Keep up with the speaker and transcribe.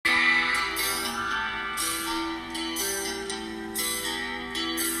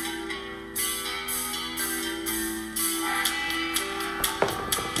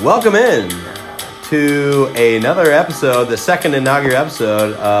Welcome in to another episode, the second inaugural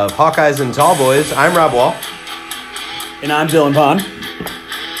episode of Hawkeyes and Tall Boys. I'm Rob Wall. And I'm Dylan Pond.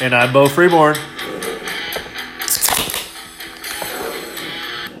 And I'm Bo Freeborn.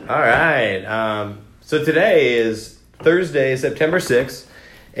 All right. So today is Thursday, September 6th,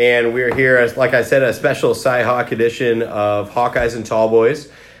 and we're here as, like I said, a special Cy-Hawk edition of Hawkeyes and Tall Boys,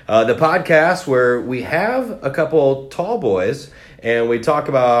 the podcast where we have a couple tall boys and we talk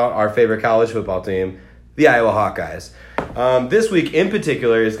about our favorite college football team, the Iowa Hawkeyes. This week in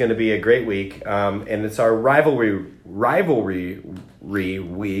particular is going to be a great week, and it's our rivalry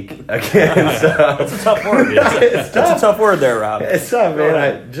week against. That's a tough word. It's a tough word there, Rob. It's tough, man.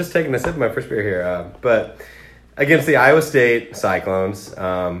 I just taking a sip of my first beer here, but against the Iowa State Cyclones,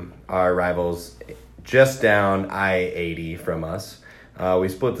 our rivals, just down I-80 from us. We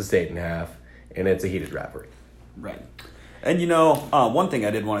split the state in half, and it's a heated rivalry. Right. And, one thing I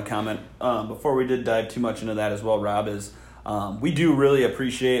did want to comment before we did dive too much into that as well, Rob, is we do really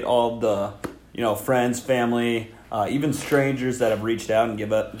appreciate all the, friends, family, even strangers that have reached out and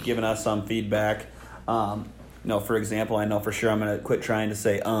given us some feedback. For example, I know for sure I'm going to quit trying to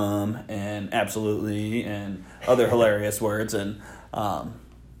say and absolutely and other hilarious words. And,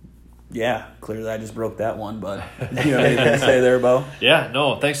 clearly I just broke that one, but you have anything to say there, Bo? Yeah,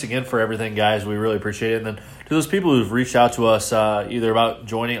 no, thanks again for everything, guys. We really appreciate it. And then to those people who've reached out to us either about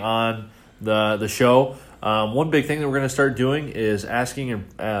joining on the show, one big thing that we're going to start doing is asking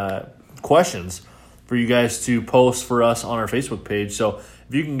questions for you guys to post for us on our Facebook page. So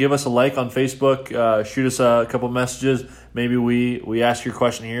if you can give us a like on Facebook, shoot us a couple messages. Maybe we ask your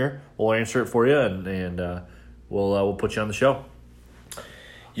question here. We'll answer it for you, and we'll put you on the show.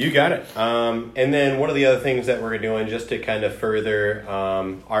 You got it. And then one of the other things that we're doing just to kind of further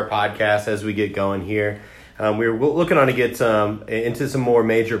our podcast as we get going here, we're looking on to get into some more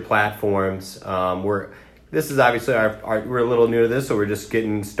major platforms. This is obviously we're a little new to this, so we're just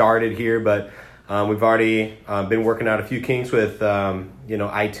getting started here, but we've already been working out a few kinks with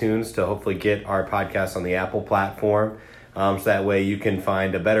iTunes to hopefully get our podcast on the Apple platform, so that way you can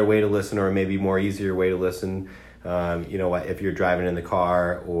find a better way to listen or maybe more easier way to listen. If you're driving in the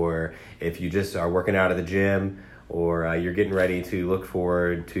car or if you just are working out at the gym or you're getting ready to look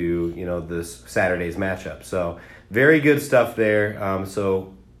forward to, this Saturday's matchup. So very good stuff there.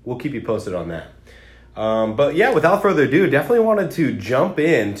 So we'll keep you posted on that. But yeah, without further ado, definitely wanted to jump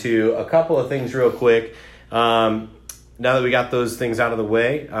into a couple of things real quick. Now that we got those things out of the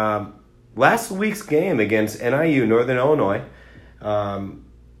way, last week's game against NIU, Northern Illinois,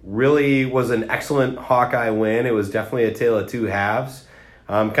 really was an excellent Hawkeye win. It was definitely a tale of two halves.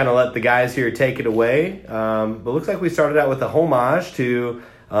 Kind of let the guys here take it away. But looks like we started out with a homage to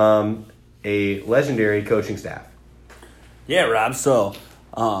a legendary coaching staff. Yeah, Rob. So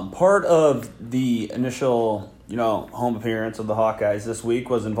part of the initial, home appearance of the Hawkeyes this week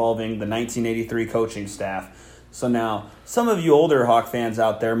was involving the 1983 coaching staff. So now some of you older Hawk fans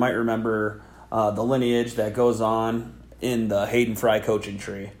out there might remember the lineage that goes on in the Hayden Fry coaching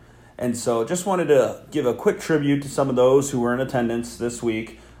tree. And so just wanted to give a quick tribute to some of those who were in attendance this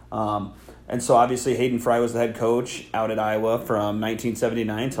week. And so obviously Hayden Fry was the head coach out at Iowa from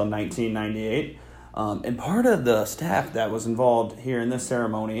 1979 until 1998. And part of the staff that was involved here in this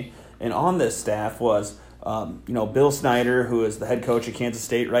ceremony and on this staff was, Bill Snyder, who is the head coach at Kansas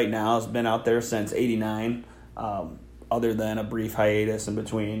State right now, has been out there since 89, other than a brief hiatus in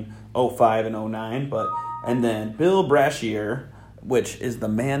between 05 and 09. And then Bill Brashear, which is the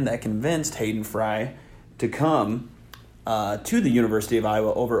man that convinced Hayden Fry to come to the University of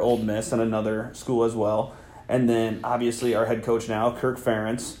Iowa over Ole Miss and another school as well. And then obviously our head coach now, Kirk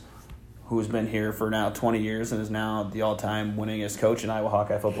Ferentz, who's been here for now 20 years and is now the all-time winningest coach in Iowa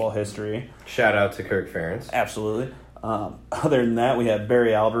Hawkeye football history. Shout out to Kirk Ferentz. Absolutely. Other than that, we have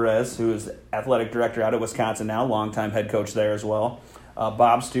Barry Alvarez, who is athletic director out of Wisconsin now, longtime head coach there as well.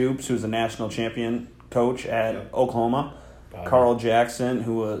 Bob Stoops, who's a national champion coach at Oklahoma. Carl Jackson,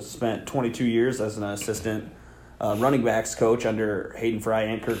 who spent 22 years as an assistant running backs coach under Hayden Fry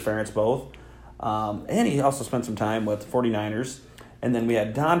and Kirk Ferentz both. And he also spent some time with 49ers. And then we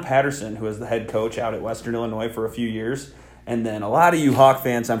had Don Patterson, who is the head coach out at Western Illinois for a few years. And then a lot of you Hawk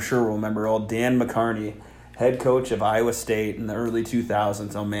fans, I'm sure, will remember old Dan McCarney, head coach of Iowa State in the early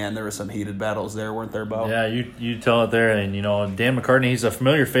 2000s. Oh, man, there were some heated battles there, weren't there, Bo? Yeah, you tell it there. And, Dan McCartney, he's a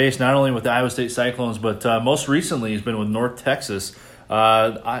familiar face not only with the Iowa State Cyclones, but most recently he's been with North Texas.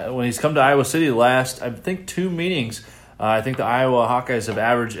 When he's come to Iowa City the last, I think, 2 meetings, I think the Iowa Hawkeyes have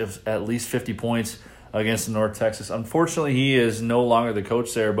averaged at least 50 points against North Texas. Unfortunately, he is no longer the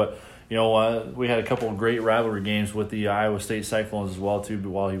coach there, but we had a couple of great rivalry games with the Iowa State Cyclones as well too,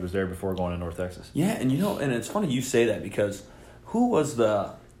 while he was there before going to North Texas. Yeah, and and it's funny you say that because who was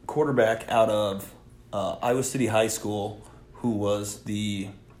the quarterback out of Iowa City High School who was the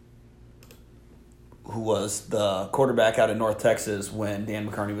quarterback out of North Texas when Dan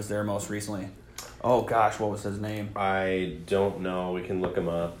McCarney was there most recently? Oh gosh, what was his name? I don't know. We can look him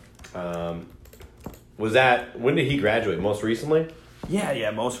up. When did he graduate? Most recently?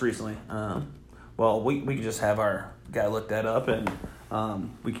 Yeah, most recently. Well, we can just have our guy look that up, and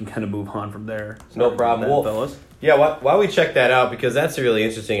we can kind of move on from there. No problem. Well, fellas. Yeah, while we check that out, because that's really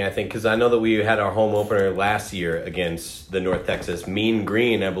interesting, I think, because I know that we had our home opener last year against the North Texas. Mean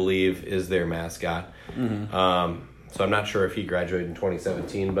Green, I believe, is their mascot. Mm-hmm. So I'm not sure if he graduated in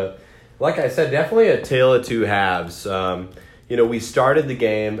 2017, but like I said, definitely a tale of two halves. We started the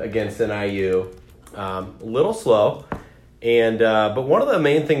game against NIU a little slow, but one of the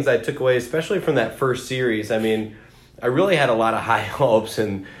main things I took away, especially from that first series, I mean, I really had a lot of high hopes,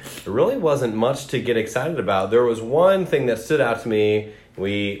 and there really wasn't much to get excited about. There was one thing that stood out to me.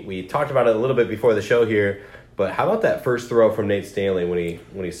 We talked about it a little bit before the show here, but how about that first throw from Nate Stanley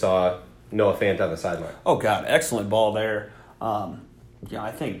when he saw Noah Fant on the sideline? Oh God, excellent ball there.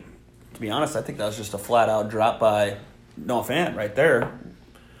 I think, to be honest, I think that was just a flat out drop by Noah Fant right there.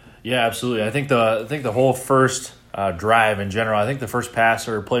 Yeah, absolutely. I think the whole first drive in general, I think the first pass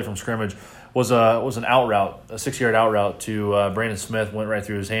or play from scrimmage was an out route, a 6-yard out route to Brandon Smith, went right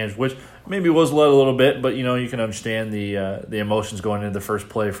through his hands, which maybe was led a little bit, but you can understand the emotions going into the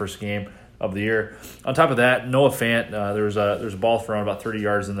first game of the year. On top of that, Noah Fant, there was a ball thrown about 30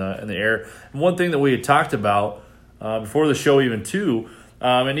 yards in the air. And one thing that we had talked about before the show even too,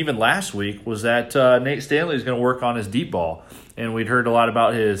 and even last week, was that Nate Stanley is going to work on his deep ball, and we'd heard a lot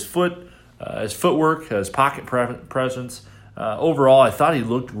about his footwork, his pocket presence. Overall, I thought he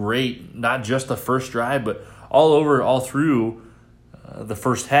looked great, not just the first drive, but all through the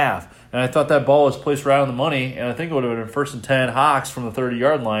first half. And I thought that ball was placed right on the money, and I think it would have been 1st and 10 Hawks from the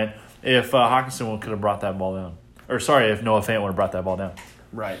 30-yard line if Hawkinson could have brought that ball down. If Noah Fant would have brought that ball down.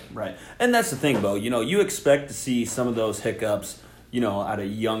 Right. And that's the thing, Bo. You expect to see some of those hiccups, out of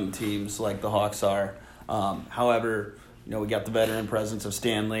young teams like the Hawks are. However, we got the veteran presence of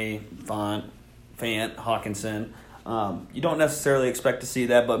Stanley, Fant, Hawkinson. You don't necessarily expect to see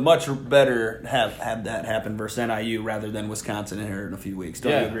that, but much better have that happen versus NIU rather than Wisconsin here in a few weeks.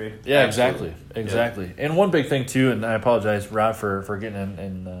 Don't you agree? Yeah, exactly. Yeah. And one big thing too, and I apologize, Rob, for getting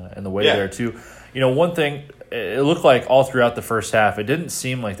in the way there too. One thing, it looked like all throughout the first half, it didn't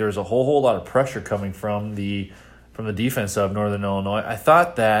seem like there was a whole lot of pressure coming from the defense of Northern Illinois. I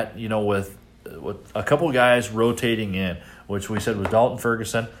thought that with a couple of guys rotating in, which we said was Dalton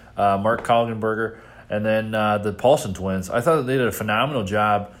Ferguson, Mark Colgenberger, and then the Paulson twins, I thought that they did a phenomenal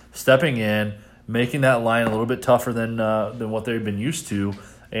job stepping in, making that line a little bit tougher than what they've been used to,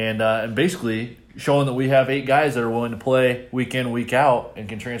 and basically showing that we have 8 guys that are willing to play week in, week out, and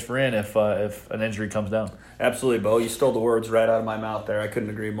can transfer in if an injury comes down. Absolutely, Bo. You stole the words right out of my mouth there. I couldn't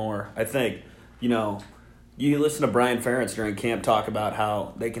agree more. I think, you listen to Brian Ferentz during camp talk about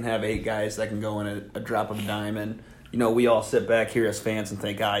how they can have 8 guys that can go in a drop of a dime, and we all sit back here as fans and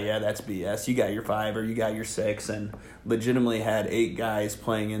think, yeah, that's BS. You got your 5 or you got your 6, and legitimately had 8 guys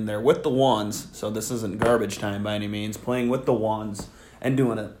playing in there with the ones, so this isn't garbage time by any means, playing with the ones and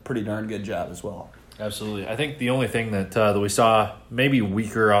doing a pretty darn good job as well. Absolutely. I think the only thing that we saw maybe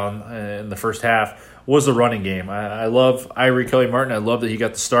weaker on in the first half was the running game. I love Ivory Kelly-Martin. I love that he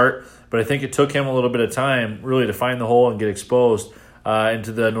got the start, but I think it took him a little bit of time really to find the hole and get exposed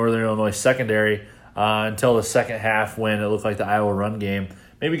into the Northern Illinois secondary until the second half when it looked like the Iowa run game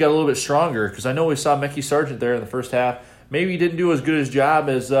maybe got a little bit stronger, because I know we saw Mickey Sargent there in the first half. Maybe he didn't do as good a job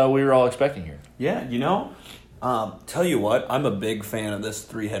as we were all expecting here. Yeah, tell you what, I'm a big fan of this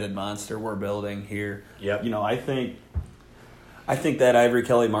 3-headed monster we're building here. Yep. I think that Ivory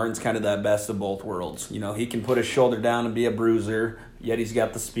Kelly-Martin's kind of that best of both worlds. He can put his shoulder down and be a bruiser, yet he's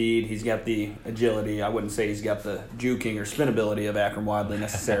got the speed, he's got the agility. I wouldn't say he's got the juking or spin ability of Akram Wadley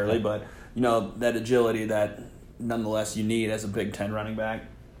necessarily, but that agility that nonetheless you need as a Big Ten running back.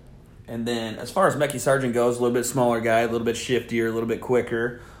 And then as far as Mickey Sargent goes, a little bit smaller guy, a little bit shiftier, a little bit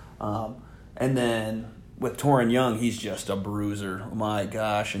quicker. And then with Torrin Young, he's just a bruiser. Oh my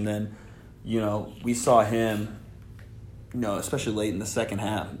gosh. And then, we saw him, especially late in the second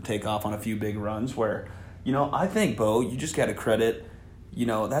half, take off on a few big runs where, I think, Bo, you just got to credit,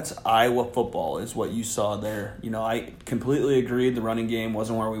 that's Iowa football is what you saw there. I completely agreed the running game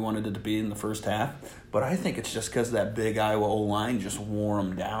wasn't where we wanted it to be in the first half, but I think it's just because that big Iowa O-line just wore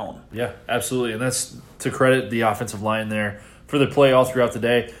them down. Yeah, absolutely. And that's to credit the offensive line there for the play all throughout the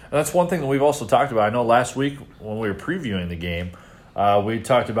day. And that's one thing that we've also talked about. I know last week when we were previewing the game, we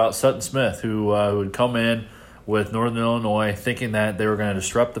talked about Sutton Smith, who would come in with Northern Illinois thinking that they were going to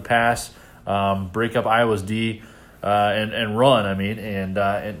disrupt the pass, break up Iowa's D, and run. And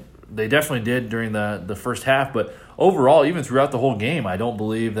they definitely did during the first half. But overall, even throughout the whole game, I don't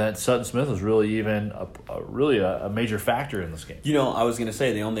believe that Sutton Smith was really even a major factor in this game. I was going to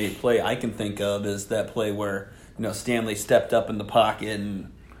say the only play I can think of is that play where Stanley stepped up in the pocket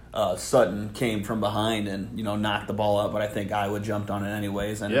and Sutton came from behind and knocked the ball out. But I think Iowa jumped on it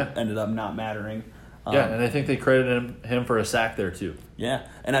anyways, and it ended up not mattering. And I think they credited him for a sack there too. Yeah,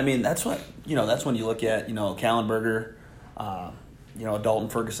 and that's what that's when you look at Kallenberger, Dalton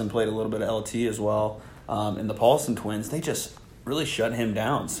Ferguson played a little bit of LT as well, and the Paulson twins, they just really shut him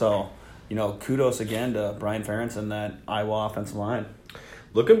down. So kudos again to Brian Ferentz and that Iowa offensive line.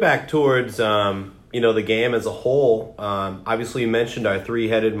 Looking back towards the game as a whole, obviously you mentioned our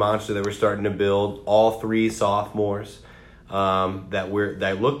three-headed monster that we're starting to build. All three sophomores.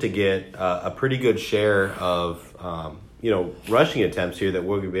 That look to get a pretty good share of rushing attempts here that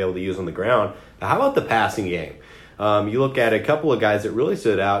we're going to be able to use on the ground. Now, how about the passing game? You look at a couple of guys that really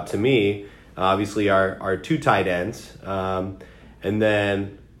stood out to me. Obviously, our two tight ends, and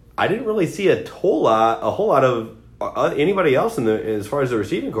then I didn't really see a whole lot of anybody else as far as the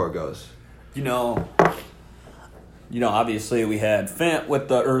receiving corps goes. Obviously we had Fant with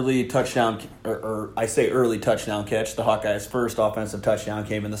the early touchdown, or I say early touchdown catch. The Hawkeyes' first offensive touchdown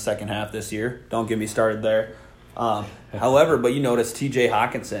came in the second half this year. Don't get me started there. However, but you notice T.J.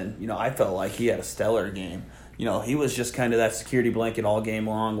 Hawkinson, I felt like he had a stellar game. He was just kind of that security blanket all game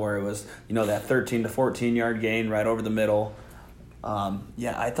long where it was, that 13 to 14-yard gain right over the middle.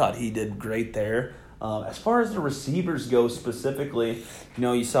 I thought he did great there. As far as the receivers go specifically,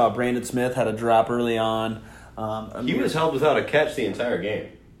 you saw Brandon Smith had a drop early on. He was held without a catch the entire game.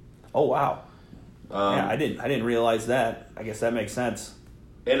 Oh wow! I didn't realize that. I guess that makes sense.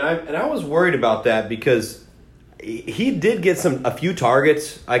 And I was worried about that because he did get a few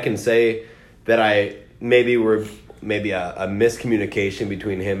targets. I can say that I maybe a miscommunication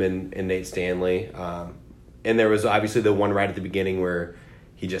between him and Nate Stanley. And there was obviously the one right at the beginning where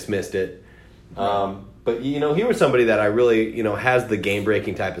he just missed it. But he was somebody that I really has the game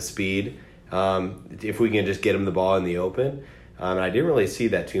breaking type of speed. If we can just get him the ball in the open. And I didn't really see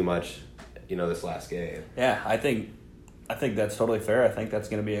that too much, this last game. Yeah, I think that's totally fair. I think that's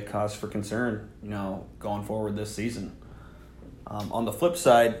going to be a cause for concern, going forward this season. On the flip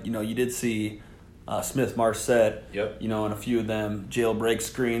side, you did see Smith Marset, yep. And a few of them jailbreak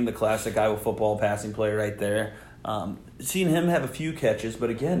screen, the classic Iowa football passing play right there. Seen him have a few catches, but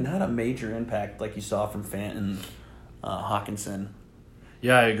again, not a major impact like you saw from Fant and Hawkinson.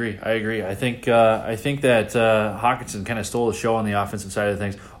 Yeah, I agree. I think that Hawkinson kind of stole the show on the offensive side of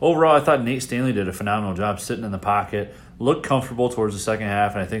things. Overall, I thought Nate Stanley did a phenomenal job sitting in the pocket, looked comfortable towards the second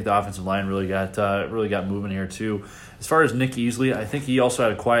half, and I think the offensive line really got moving here too. As far as Nick Easley, I think he also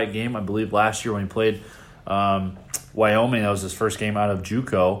had a quiet game. I believe last year when he played Wyoming, that was his first game out of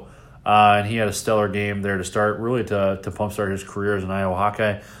JUCO, and he had a stellar game there to start, really to pump start his career as an Iowa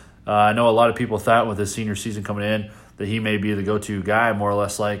Hawkeye. I know a lot of people thought with his senior season coming in that he may be the go-to guy, more or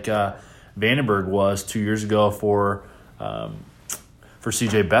less like Vandenberg was 2 years ago for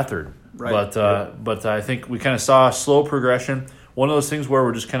C.J. Beathard. Right. But I think we kind of saw a slow progression. One of those things where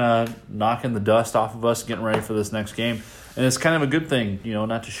we're just kind of knocking the dust off of us, getting ready for this next game. And it's kind of a good thing,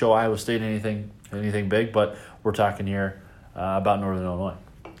 not to show Iowa State anything big, but we're talking here about Northern Illinois.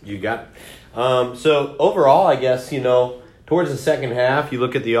 You got it. So overall, I guess, towards the second half, you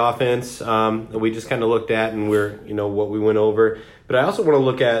look at the offense we just kind of looked at and what we went over. But I also want to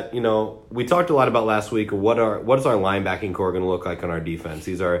look at, we talked a lot about last week, what is our linebacking core going to look like on our defense?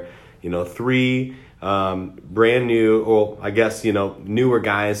 These are, three brand new, or I guess, newer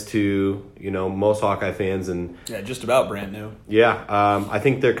guys to, most Hawkeye fans. And yeah, just about brand new. Yeah. I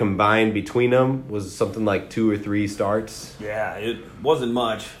think their combined between them was something like 2 or 3 starts. Yeah, it wasn't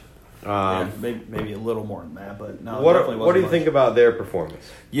much. Maybe a little more than that, but no. What do you think about their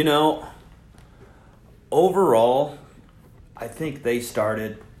performance? Overall, I think they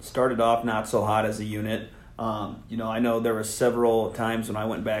started off not so hot as a unit. I know there were several times when I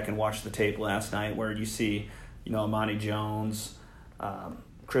went back and watched the tape last night where you see, Amani Jones,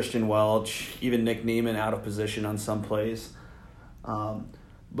 Christian Welch, even Nick Neiman out of position on some plays.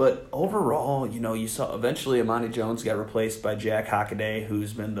 But overall, you saw eventually Amani Jones got replaced by Jack Hockaday,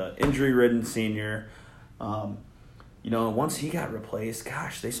 who's been the injury-ridden senior. Once he got replaced,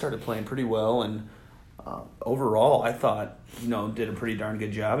 gosh, they started playing pretty well. And overall, I thought, did a pretty darn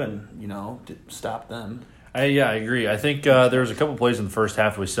good job and, stopped them. I agree. I think there was a couple plays in the first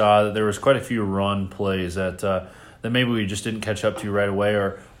half we saw that there was quite a few run plays that maybe we just didn't catch up to right away,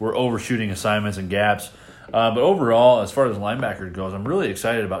 or we're overshooting assignments and gaps. But overall, as far as linebacker goes, I'm really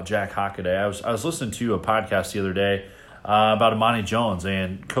excited about Jack Hockaday. I was listening to a podcast the other day about Amani Jones,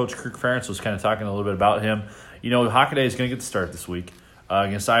 and Coach Kirk Ferentz was kind of talking a little bit about him. Hockaday is going to get the start this week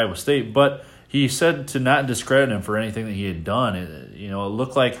against Iowa State, but he said to not discredit him for anything that he had done. It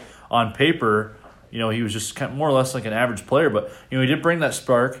looked like on paper, he was just kind of more or less like an average player, but he did bring that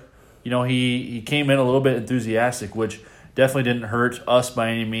spark. He came in a little bit enthusiastic, which definitely didn't hurt us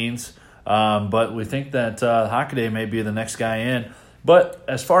by any means. But we think that Hockaday may be the next guy in. But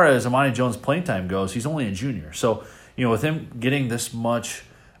as far as Amani Jones' playing time goes, he's only a junior. So, with him getting this much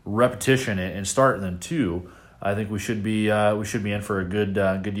repetition and starting them too, I think we should be in for a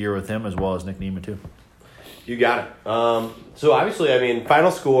good year with him, as well as Nick Niemann too. You got it. So obviously,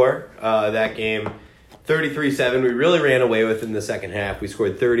 final score that game, 33-7. We really ran away with it in the second half. We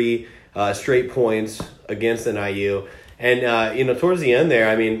scored 30 straight points against NIU. And, towards the end there,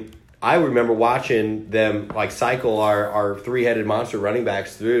 I remember watching them cycle our three-headed monster running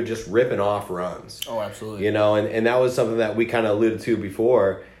backs through, just ripping off runs. Oh, absolutely. And that was something that we kind of alluded to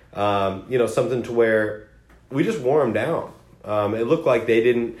before. Something to where we just wore them down. It looked like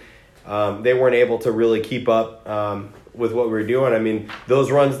they weren't able to really keep up with what we were doing. Those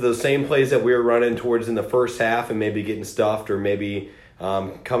runs, those same plays that we were running towards in the first half and maybe getting stuffed or maybe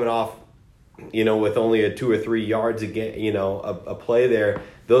coming off, with only a 2 or 3 yards again, a play there.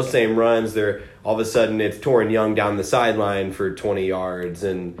 Those same runs, they're all of a sudden it's Torin Young down the sideline for 20 yards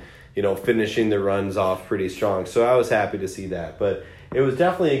and, finishing the runs off pretty strong. So I was happy to see that. But it was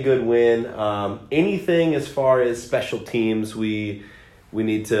definitely a good win. Anything as far as special teams we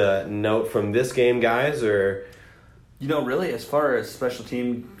need to note from this game, guys, or... really, as far as special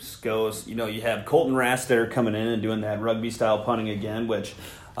teams goes, you have Colton Rastetter coming in and doing that rugby-style punting again, which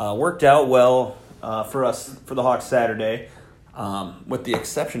worked out well for us for the Hawks Saturday. With the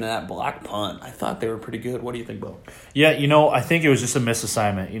exception of that block punt, I thought they were pretty good. What do you think, Bo? Yeah, I think it was just a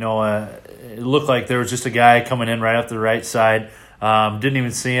misassignment. It looked like there was just a guy coming in right off the right side. Didn't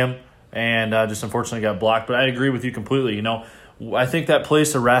even see him, and just unfortunately got blocked. But I agree with you completely. I think that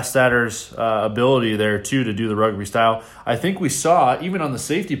plays to Rastatter's ability there, too, to do the rugby style. I think we saw, even on the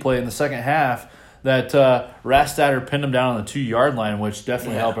safety play in the second half, that Rastatter pinned him down on the 2-yard line, which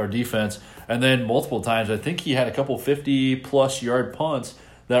definitely helped our defense. And then multiple times, I think he had a couple 50-plus yard punts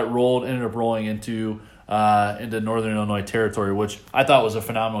that ended up rolling into Northern Illinois territory, which I thought was a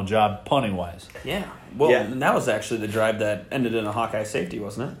phenomenal job punting-wise. Yeah. Well, and that was actually the drive that ended in a Hawkeye safety,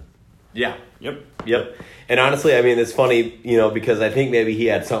 wasn't it? Yeah. Yep. And honestly, it's funny, because I think maybe he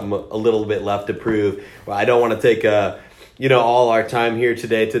had something a little bit left to prove. Well, I don't want to take all our time here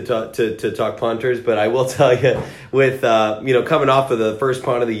today to talk punters, but I will tell you, with coming off of the first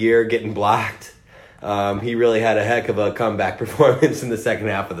punt of the year, getting blocked, he really had a heck of a comeback performance in the second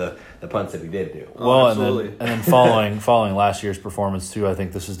half of the punts that he did do. Well, and then following last year's performance too, I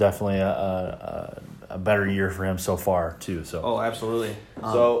think this is definitely a better year for him so far too. So absolutely.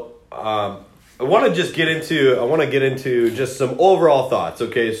 I want to get into just some overall thoughts.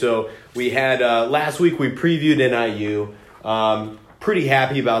 Okay, so we had last week we previewed NIU. Pretty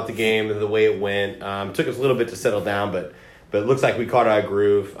happy about the game and the way it went. Took us a little bit to settle down, but it looks like we caught our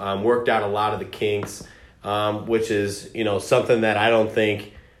groove. Worked out a lot of the kinks, which is something that I don't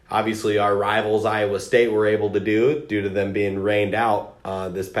think obviously our rivals Iowa State were able to do due to them being rained out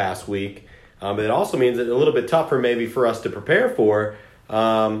this past week. But it also means it a little bit tougher maybe for us to prepare for.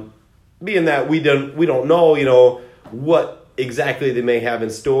 Being that we don't know, what exactly they may have in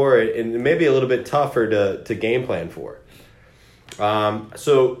store, and maybe a little bit tougher to game plan for.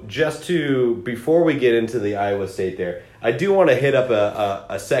 So just before we get into the Iowa State there, I do want to hit up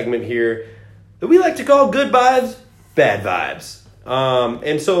a segment here that we like to call good vibes, bad vibes.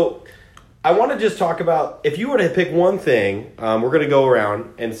 And so I want to just talk about, if you were to pick one thing, we're going to go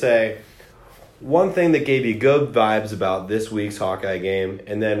around and say, one thing that gave you good vibes about this week's Hawkeye game,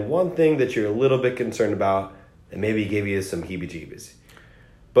 and then one thing that you're a little bit concerned about that maybe gave you some heebie-jeebies.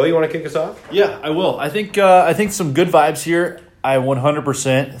 Bo, you want to kick us off? Yeah, I will. I think some good vibes here. I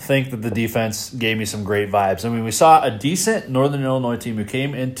 100% think that the defense gave me some great vibes. We saw a decent Northern Illinois team who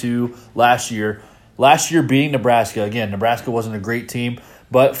came into last year beating Nebraska. Again, Nebraska wasn't a great team,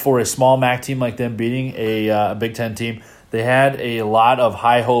 but for a small MAC team like them beating a Big Ten team, they had a lot of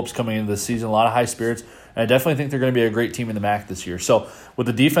high hopes coming into the season, a lot of high spirits, and I definitely think they're going to be a great team in the MAC this year. So with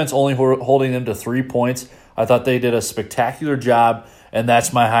the defense only holding them to 3 points, I thought they did a spectacular job, and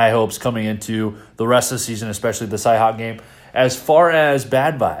that's my high hopes coming into the rest of the season, especially the Cy-Hawk game. As far as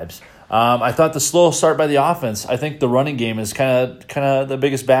bad vibes, I thought the slow start by the offense. I think the running game is kind of the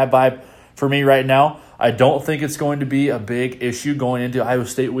biggest bad vibe for me right now. I don't think it's going to be a big issue going into Iowa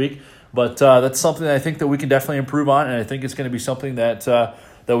State week, but that's something that I think that we can definitely improve on, and I think it's going to be something that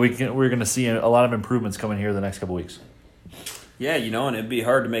we're going to see a lot of improvements coming here the next couple weeks. Yeah, and it'd be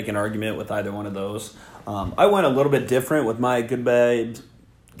hard to make an argument with either one of those. I went a little bit different with my good vibes,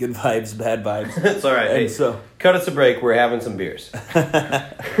 bad vibes. It's all right. Hey, cut us a break. We're having some beers.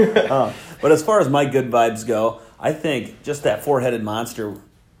 But as far as my good vibes go, I think just that four-headed monster.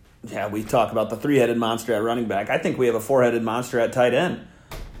 Yeah, we talk about the three-headed monster at running back. I think we have a four-headed monster at tight end.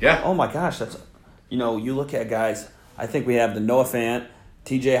 Yeah. Oh, my gosh. That's, you look at guys, I think we have the Noah Fant,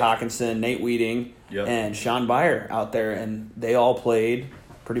 TJ Hawkinson, Nate Wheating, and Sean Byer out there, and they all played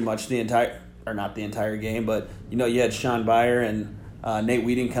pretty much not the entire game, but, you had Sean Byer and Nate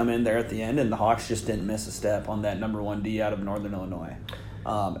Wheating come in there at the end, and the Hawks just didn't miss a step on that number 1D out of Northern Illinois.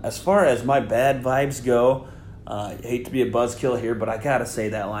 As far as my bad vibes go, I hate to be a buzzkill here, but I got to say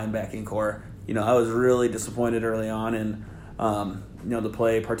that linebacking core. I was really disappointed early on in, the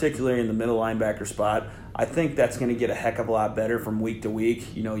play, particularly in the middle linebacker spot. I think that's going to get a heck of a lot better from week to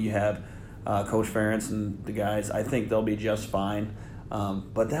week. You have Coach Ferentz and the guys. I think they'll be just fine.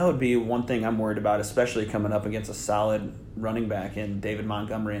 But that would be one thing I'm worried about, especially coming up against a solid running back in David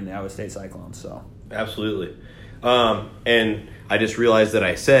Montgomery and the Iowa State Cyclones. So absolutely. And I just realized that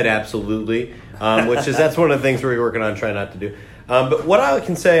I said absolutely, that's one of the things we're working on trying not to do. But what I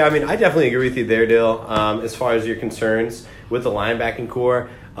can say, I definitely agree with you there, Dale, as far as your concerns with the linebacking core.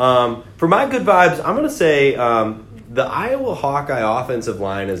 For my good vibes, I'm going to say the Iowa Hawkeye offensive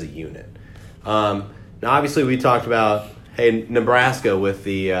line as a unit. Now, obviously, we talked about, Nebraska with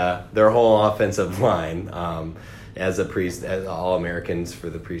their whole offensive line as All-Americans for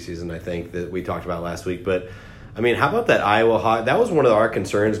the preseason, I think, that we talked about last week. But, how about that Iowa Hawk? That was one of our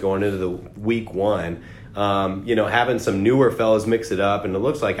concerns going into the week one. Having some newer fellas mix it up, and it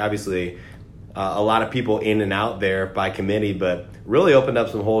looks like, obviously, a lot of people in and out there by committee, but really opened up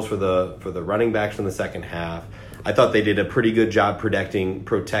some holes for the running backs in the second half. I thought they did a pretty good job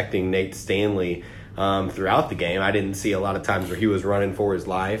protecting Nate Stanley throughout the game. I didn't see a lot of times where he was running for his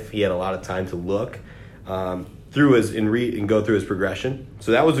life. He had a lot of time to look and go through his progression.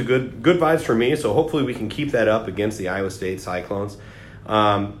 So that was a good vibes for me. So hopefully we can keep that up against the Iowa State Cyclones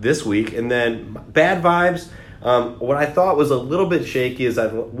this week. And then bad vibes. What I thought was a little bit shaky is I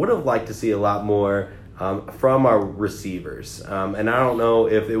would have liked to see a lot more from our receivers. And I don't know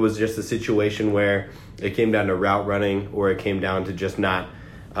if it was just a situation where it came down to route running or it came down to just not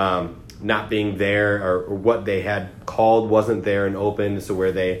being there or what they had called wasn't there and open. So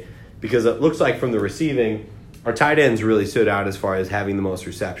because it looks like from the receiving, our tight ends really stood out as far as having the most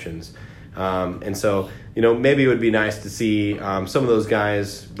receptions. And so, maybe it would be nice to see some of those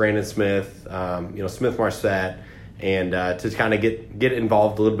guys, Brandon Smith, Smith Marset, and to kind of get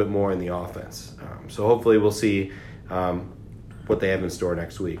involved a little bit more in the offense. So hopefully we'll see what they have in store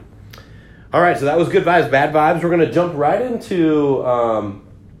next week. All right, so that was good vibes, bad vibes. We're going to jump right into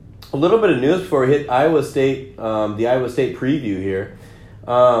a little bit of news before we hit Iowa State, the Iowa State preview here.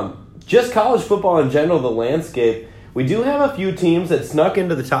 Just college football in general, the landscape. We do have a few teams that snuck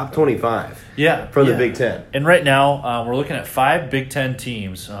into the top 25 from the Big Ten. And right now, we're looking at 5 Big Ten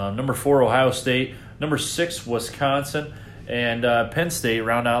teams. Number 4, Ohio State. Number 6, Wisconsin. And Penn State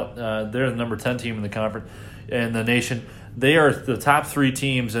round out. They're the number 10 team in the conference, in the nation. They are the top 3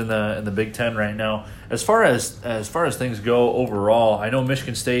 teams in the Big Ten right now. As far as things go overall, I know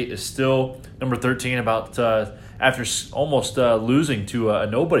Michigan State is still number 13 after almost losing to a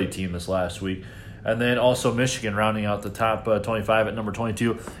nobody team this last week. And then also Michigan rounding out the top 25 at number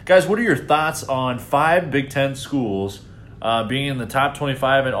 22. Guys, what are your thoughts on 5 Big Ten schools being in the top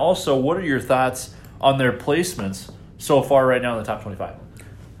 25? And also, what are your thoughts on their placements so far right now in the top 25?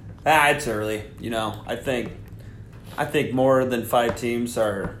 It's early. I think more than 5 teams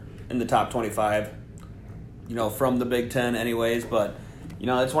are in the top 25, from the Big Ten anyways. But,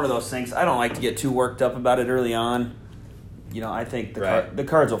 it's one of those things. I don't like to get too worked up about it early on. I think the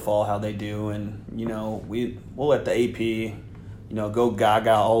cards will fall how they do, and we'll let the AP, go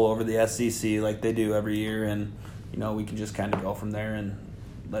gaga all over the SEC like they do every year, and we can just kind of go from there and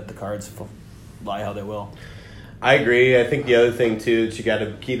let the cards lie how they will. I agree. I think the other thing too that you got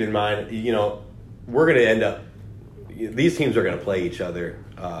to keep in mind, we're going to end up. These teams are going to play each other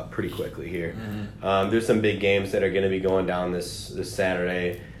pretty quickly here. Mm-hmm. There's some big games that are going to be going down this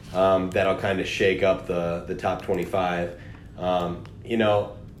Saturday that'll kind of shake up the top 25. I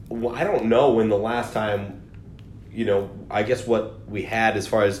don't know when the last time, I guess what we had as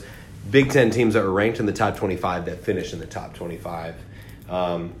far as Big Ten teams that were ranked in the top 25 that finished in the top 25.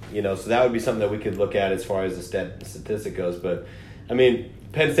 So that would be something that we could look at as far as the statistic goes. But, I mean,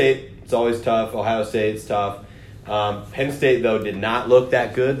 Penn State, it's always tough. Ohio State, it's tough. Penn State, though, did not look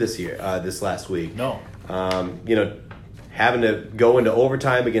that good this last week. No. Having to go into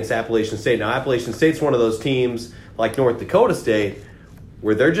overtime against Appalachian State. Now, Appalachian State's one of those teams like North Dakota State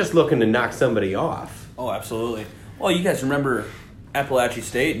where they're just looking to knock somebody off. Oh, absolutely. Well, you guys remember Appalachian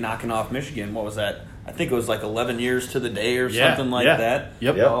State knocking off Michigan. What was that? I think it was like 11 years to the day or something like that.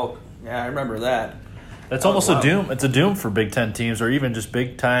 Yep. Oh, yeah, I remember that. That's almost a doom. It's a doom for Big Ten teams or even just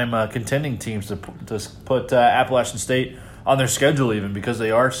big-time contending teams to put Appalachian State on their schedule even because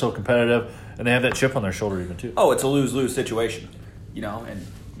they are so competitive and they have that chip on their shoulder even too. Oh, it's a lose-lose situation, and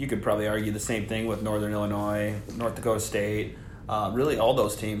you could probably argue the same thing with Northern Illinois, North Dakota State, really all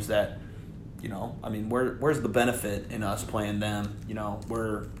those teams that, where's the benefit in us playing them?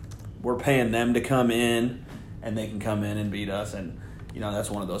 We're paying them to come in and they can come in and beat us and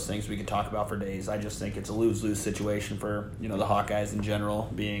that's one of those things we could talk about for days. I just think it's a lose-lose situation for, the Hawkeyes in general,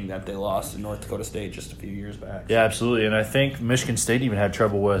 being that they lost to North Dakota State just a few years back. Yeah, absolutely. And I think Michigan State even had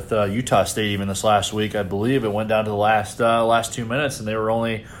trouble with Utah State even this last week. I believe it went down to the last 2 minutes, and they were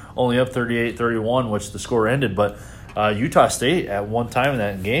only up 38-31, which the score ended. But Utah State at one time in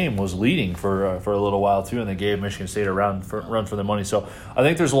that game was leading for a little while too, and they gave Michigan State a run for their money. So I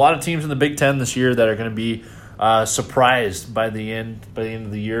think there's a lot of teams in the Big Ten this year that are going to be surprised by the end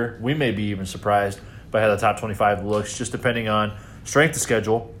of the year. We may be even surprised by how the top 25 looks, just depending on strength of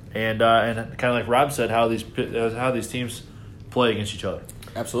schedule and kind of like Rob said, how these teams play against each other.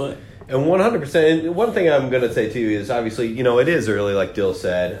 Absolutely. And 100%. And one thing I'm going to say too is obviously it is early, like Dill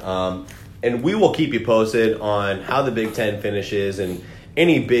said, and we will keep you posted on how the Big Ten finishes and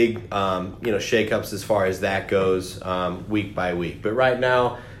any big shakeups as far as that goes week by week. But right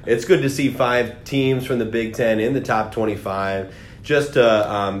now, it's good to see 5 teams from the Big Ten in the top 25 just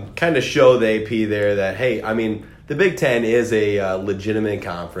to kind of show the AP there that, hey, I mean, the Big Ten is a legitimate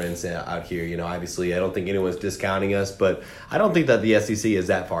conference out here. Obviously, I don't think anyone's discounting us, but I don't think that the SEC is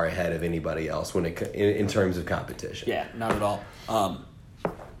that far ahead of anybody else in terms of competition. Yeah, not at all.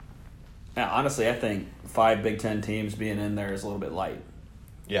 Honestly, I think 5 Big Ten teams being in there is a little bit light.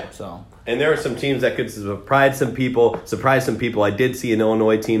 Yeah. So, and there are some teams that could surprise some people. I did see an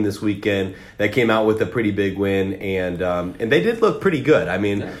Illinois team this weekend that came out with a pretty big win, and they did look pretty good. I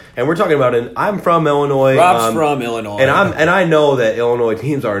mean, and we're talking about I'm from Illinois. Rob's from Illinois, and I know that Illinois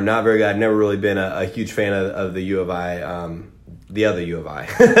teams are not very good. I've never really been a huge fan of the U of I. The other U of I.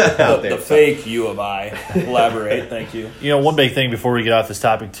 the fake U of I. Elaborate, thank you. One big thing before we get off this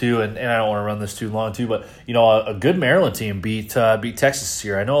topic too, and I don't want to run this too long too, but a good Maryland team beat Texas this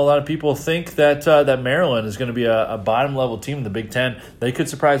year. I know a lot of people think that that Maryland is going to be a bottom level team in the Big Ten. They could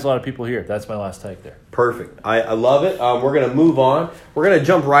surprise a lot of people here. That's my last take there. Perfect. I love it. We're going to move on. We're going to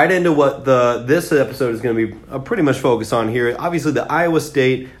jump right into what this episode is going to be pretty much focused on here. Obviously, the Iowa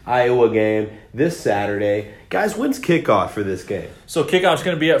State-Iowa game this Saturday. Guys, when's kickoff for this game? So kickoff's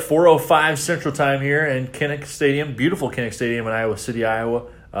going to be at 4:05 Central Time here in Kinnick Stadium, beautiful Kinnick Stadium in Iowa City, Iowa.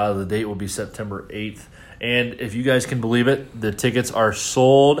 The date will be September 8th. And if you guys can believe it, the tickets are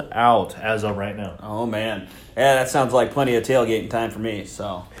sold out as of right now. Oh, man. Yeah, that sounds like plenty of tailgating time for me,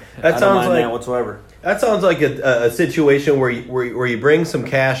 so I don't mind that whatsoever. That sounds like a situation where you bring some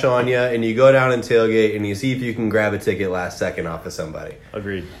cash on you and you go down and tailgate and you see if you can grab a ticket last second off of somebody.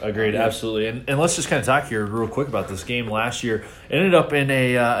 Agreed, absolutely. And let's just kind of talk here real quick about this game last year. It ended up in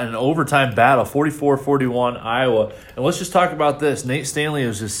an overtime battle, 44-41 Iowa. And let's just talk about this. Nate Stanley, it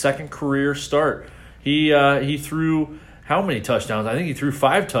was his second career start. He threw how many touchdowns? I think he threw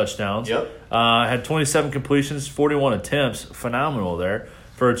 5 touchdowns. Yep. Had 27 completions, 41 attempts. Phenomenal there.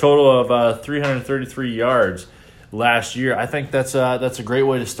 For a total of 333 yards last year. I think that's a great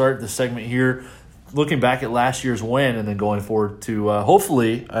way to start the segment here, looking back at last year's win and then going forward to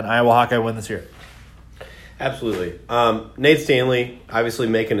hopefully an Iowa Hawkeye win this year. Absolutely. Nate Stanley obviously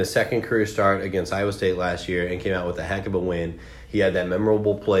making a second career start against Iowa State last year and came out with a heck of a win. He had that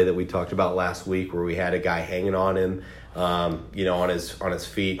memorable play that we talked about last week where we had a guy hanging on him, on his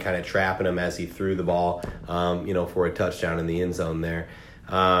feet, kind of trapping him as he threw the ball, for a touchdown in the end zone there.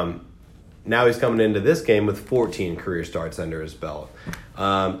 Now he's coming into this game with 14 career starts under his belt.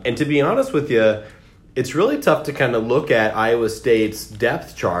 And to be honest with you, it's really tough to kind of look at Iowa State's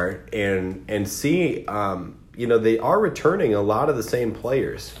depth chart and see, they are returning a lot of the same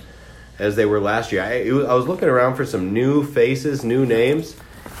players as they were last year. I was looking around for some new faces, new names,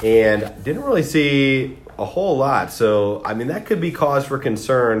 and didn't really see a whole lot. So, I mean, that could be cause for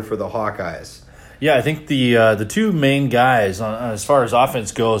concern for the Hawkeyes. Yeah, I think the 2 main guys as far as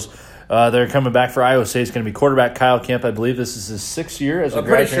offense goes, They're coming back for Iowa State. It's going to be quarterback Kyle Kemp. I believe this is his 6th year as a I'm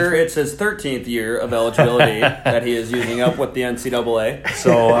grad pretty sure transfer. it's his 13th year of eligibility that he is using up with the NCAA.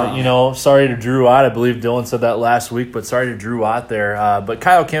 So, sorry to Drew Ott. I believe Dylan said that last week, but sorry to Drew Ott there. But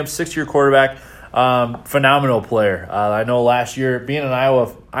Kyle Kemp, 6th-year quarterback, phenomenal player. I know last year, being an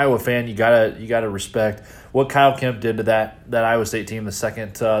Iowa fan, you gotta respect what Kyle Kemp did to that Iowa State team the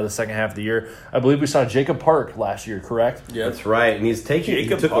second half of the year. I believe we saw Jacob Park last year, correct? Yeah, That's right, and he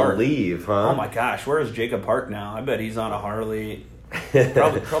took a leave, huh? Oh my gosh, where is Jacob Park now? I bet he's on a Harley.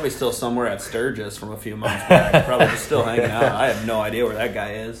 Probably still somewhere at Sturgis from a few months back. Probably just still hanging out. I have no idea where that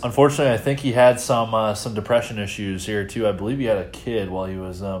guy is. Unfortunately, I think he had some depression issues here too. I believe he had a kid while he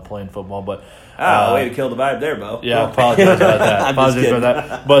was playing football, but way to kill the vibe there, Bo. yeah, apologize about that. I'm just kidding.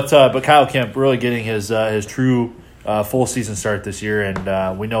 But Kyle Kemp really getting his true full season start this year,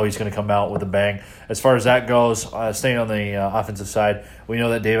 and we know he's going to come out with a bang. As far as that goes, staying on the offensive side, we know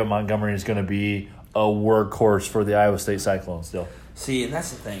that David Montgomery is going to be a workhorse for the Iowa State Cyclones still. See, and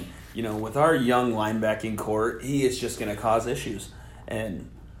that's the thing. With our young linebacking core, he is just going to cause issues. And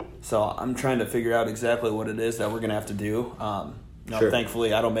so I'm trying to figure out exactly what it is that we're going to have to do. Sure.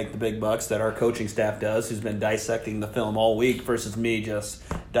 Thankfully, I don't make the big bucks that our coaching staff does, who's been dissecting the film all week versus me just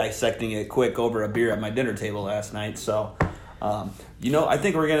dissecting it quick over a beer at my dinner table last night. So, I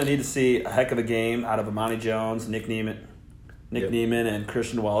think we're going to need to see a heck of a game out of Amani Jones, Nick Neiman, and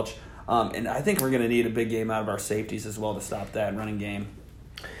Christian Welch. And I think we're going to need a big game out of our safeties as well to stop that running game.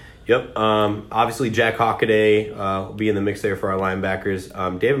 Yep. Obviously, Jack Hockaday will be in the mix there for our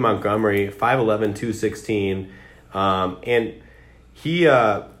linebackers. David Montgomery, 5'11", 216. And he,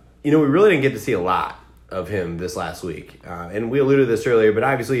 we really didn't get to see a lot of him this last week. And we alluded to this earlier, but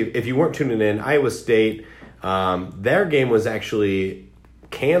obviously, if you weren't tuning in, Iowa State, their game was actually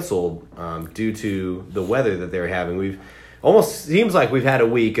canceled due to the weather that they were having. Almost seems like we've had a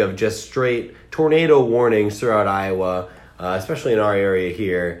week of just straight tornado warnings throughout Iowa, especially in our area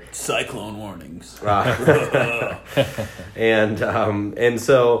here. Cyclone warnings. And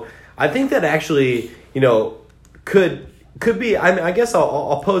so I think that actually, could be. I guess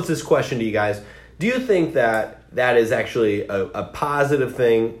I'll pose this question to you guys. Do you think that is actually a positive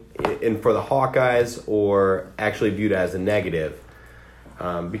thing for the Hawkeyes, or actually viewed as a negative?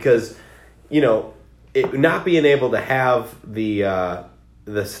 Because not being able to have the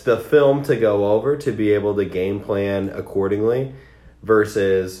film to go over to be able to game plan accordingly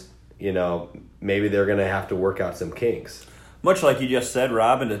versus, maybe they're going to have to work out some kinks. Much like you just said,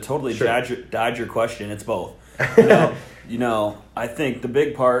 Rob, and to totally Sure. dodge your question, it's both. I think the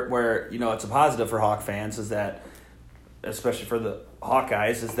big part where, it's a positive for Hawk fans is that, especially for the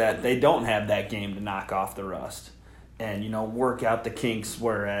Hawkeyes, is that they don't have that game to knock off the rust and, work out the kinks,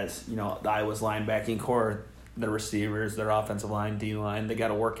 whereas, the Iowa's linebacking core, the receivers, their offensive line, D-line, they got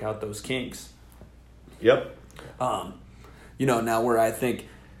to work out those kinks. Yep. Now where I think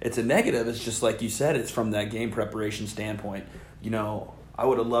it's a negative is just like you said, it's from that game preparation standpoint. I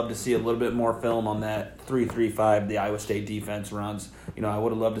would have loved to see a little bit more film on that 3-3-5 the Iowa State defense runs. I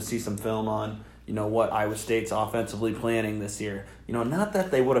would have loved to see some film on, what Iowa State's offensively planning this year. Not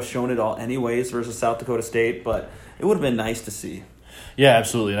that they would have shown it all anyways versus South Dakota State, but it would have been nice to see. Yeah,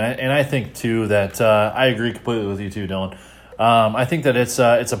 absolutely, and I think too that I agree completely with you too, Dylan. I think that it's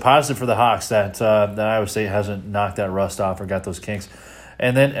a positive for the Hawks that Iowa State hasn't knocked that rust off or got those kinks.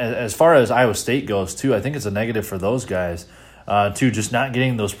 And then as far as Iowa State goes too, I think it's a negative for those guys too, just not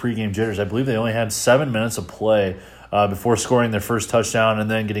getting those pregame jitters. I believe they only had 7 minutes of play before scoring their first touchdown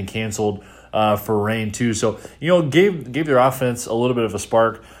and then getting canceled for rain too. So gave their offense a little bit of a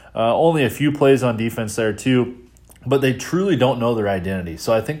spark. Only a few plays on defense there too. But they truly don't know their identity.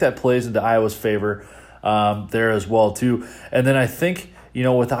 So I think that plays into Iowa's favor there as well, too. And then I think,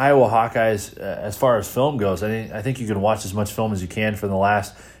 with the Iowa Hawkeyes, as far as film goes, I think you can watch as much film as you can from the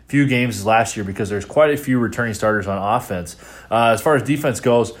last few games as last year because there's quite a few returning starters on offense. As far as defense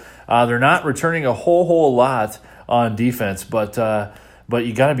goes, they're not returning a whole lot on defense, but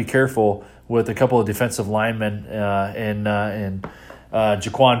you got to be careful with a couple of defensive linemen in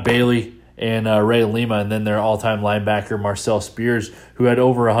Jaquan Bailey and Ray Lima, and then their all-time linebacker Marcel Spears, who had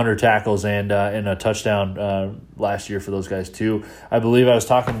over 100 tackles and a touchdown last year for those guys too. I believe I was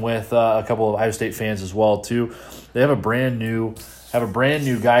talking with a couple of Iowa State fans as well too. They have a brand new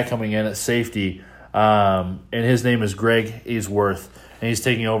guy coming in at safety, and his name is Greg Ainsworth, and he's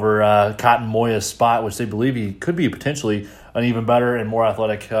taking over Cotton Moya's spot, which they believe he could be potentially an even better and more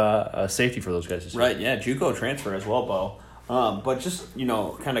athletic safety for those guys. Right, yeah, JUCO transfer as well, Bo. But just,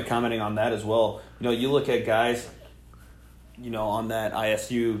 kind of commenting on that as well, you look at guys, on that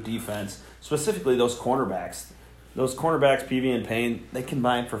ISU defense, specifically those cornerbacks, those cornerbacks, Peavy and Payne, they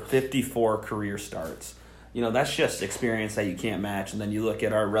combined for 54 career starts. That's just experience that you can't match. And then you look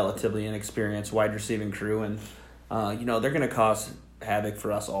at our relatively inexperienced wide receiving crew, and, they're going to cause havoc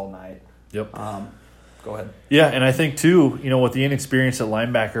for us all night. Yep. Go ahead. Yeah, and I think, too, with the inexperience at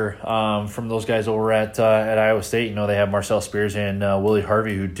linebacker from those guys over at Iowa State, they have Marcel Spears and Willie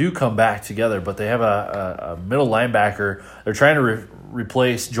Harvey who do come back together, but they have a middle linebacker. They're trying to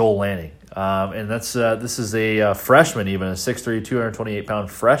replace Joel Lanning. And this is a freshman, even a 6'3",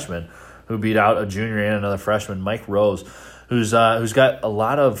 228-pound freshman who beat out a junior and another freshman, Mike Rose, who's got a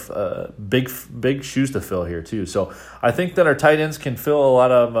lot of big shoes to fill here too. So I think that our tight ends can fill a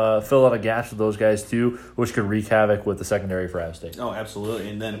lot of gaps with those guys too, which could wreak havoc with the secondary for Iowa State. Oh, absolutely.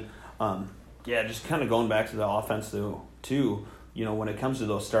 And then, just kind of going back to the offense too. When it comes to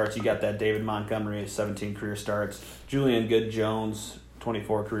those starts, you got that David Montgomery at 17 career starts, Julian Good-Jones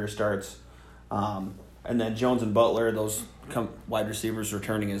 24 career starts, and then Jones and Butler, those wide receivers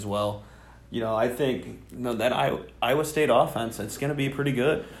returning as well. I think that Iowa State offense, it's going to be pretty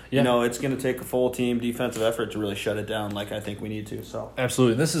good. Yeah. It's going to take a full team defensive effort to really shut it down like I think we need to. So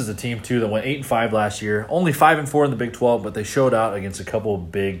absolutely. And this is a team, too, that went 8-5 last year, only 5-4 in the Big 12, but they showed out against a couple of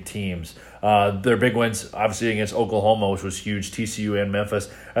big teams. Their big wins, obviously, against Oklahoma, which was huge, TCU and Memphis,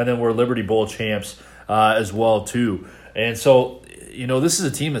 and then we're Liberty Bowl champs as well, too. And so, this is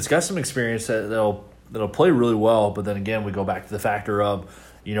a team that's got some experience that'll play really well, but then again, we go back to the factor of,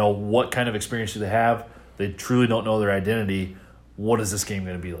 what kind of experience do they have? They truly don't know their identity. What is this game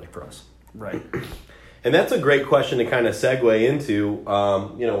going to be like for us? Right. And that's a great question to kind of segue into.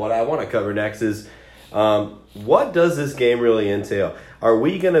 What I want to cover next is what does this game really entail? Are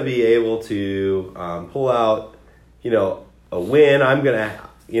we going to be able to pull out, a win? I'm going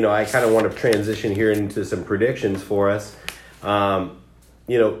to, I kind of want to transition here into some predictions for us.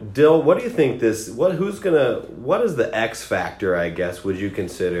 Dill, what do you think what is the X factor, I guess, would you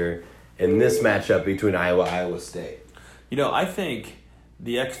consider in this matchup between Iowa State? I think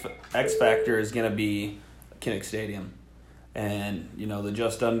the X factor is going to be Kinnick Stadium. And, the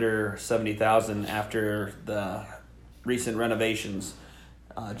just under 70,000 after the recent renovations,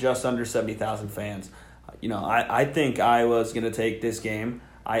 just under 70,000 fans. I think Iowa's going to take this game.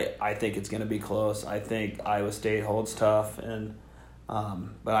 I think it's going to be close. I think Iowa State holds tough, and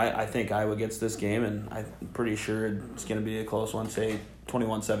but I think Iowa gets this game, and I'm pretty sure it's going to be a close one, say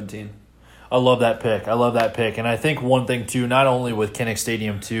 21-17. I love that pick. And I think one thing, too, not only with Kinnick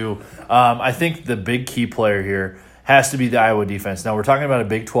Stadium, too, I think the big key player here has to be the Iowa defense. Now, we're talking about a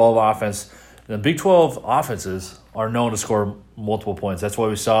Big 12 offense. The Big 12 offenses are known to score multiple points. That's why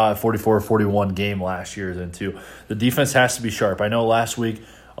we saw a 44-41 game last year. Then, too. The defense has to be sharp. I know last week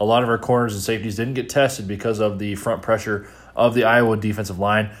a lot of our corners and safeties didn't get tested because of the front pressure of the Iowa defensive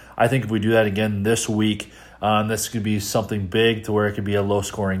line. I think if we do that again this week, this could be something big to where it could be a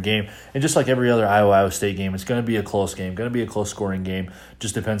low-scoring game. And just like every other Iowa State game, it's going to be a close game, going to be a close-scoring game.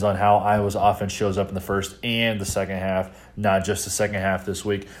 Just depends on how Iowa's offense shows up in the first and the second half, not just the second half this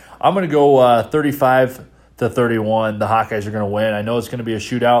week. I'm going to go 35-31. The Hawkeyes are going to win. I know it's going to be a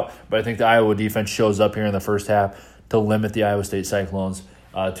shootout, but I think the Iowa defense shows up here in the first half to limit the Iowa State Cyclones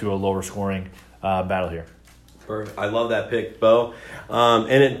to a lower-scoring battle here. Perfect. I love that pick, Bo.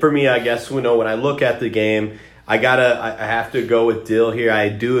 For me, I guess, when I look at the game, I have to go with Dill here. I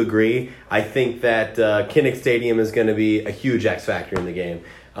do agree. I think that Kinnick Stadium is going to be a huge X factor in the game.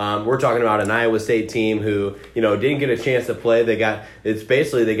 We're talking about an Iowa State team who, didn't get a chance to play. They got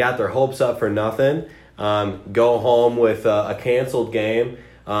their hopes up for nothing. Go home with a canceled game.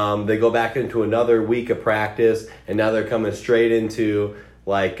 They go back into another week of practice, and now they're coming straight into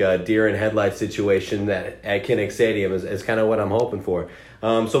like a deer in headlights situation that at Kinnick Stadium is kind of what I'm hoping for.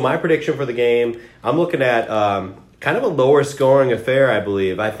 So my prediction for the game, I'm looking at kind of a lower scoring affair, I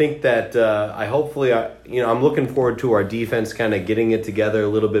believe. I think that I'm looking forward to our defense kind of getting it together a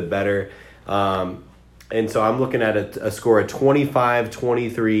little bit better. And so I'm looking at a score of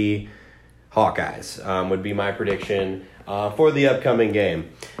 25-23 Hawkeyes would be my prediction for the upcoming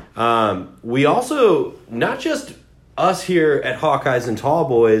game. We also, not just us here at Hawkeyes and Tall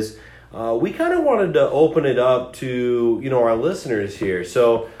Boys, we kind of wanted to open it up to, our listeners here.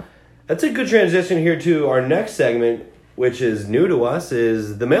 So that's a good transition here to our next segment, which is new to us,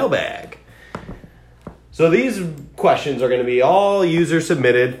 is the mailbag. So these questions are going to be all user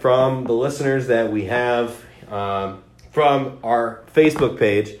submitted from the listeners that we have from our Facebook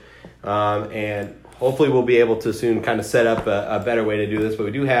page. And hopefully we'll be able to soon kind of set up a better way to do this. But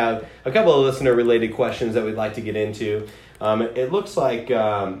we do have a couple of listener-related questions that we'd like to get into. It looks like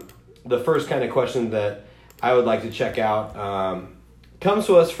the first kind of question that I would like to check out comes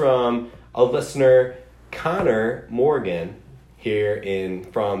to us from a listener Connor Morgan here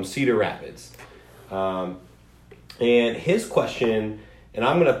from Cedar Rapids. And his question, and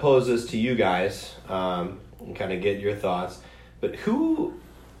I'm going to pose this to you guys and kind of get your thoughts. But let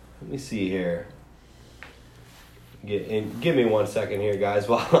me see here. Give me 1 second here, guys,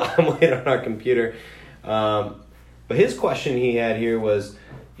 while I'm waiting on our computer. But his question he had here was,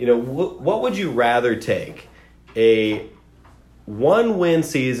 what would you rather take? A 1-win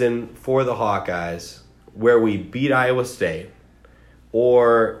season for the Hawkeyes where we beat Iowa State,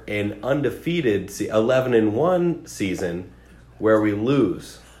 or an undefeated 11-1 season where we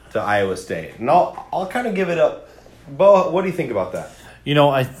lose to Iowa State? And I'll kind of give it up. Bo, what do you think about that?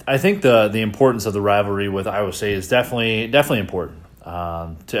 I think the importance of the rivalry with Iowa State is definitely important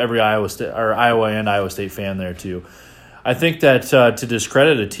to every Iowa and Iowa State fan there too. I think that to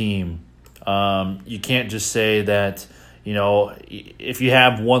discredit a team, you can't just say that if you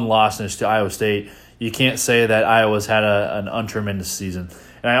have one losses to Iowa State, you can't say that Iowa's had an untremendous season.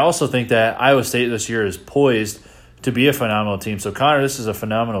 And I also think that Iowa State this year is poised to be a phenomenal team. So Connor, this is a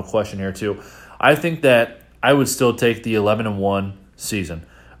phenomenal question here too. I think that I would still take the 11-1 season.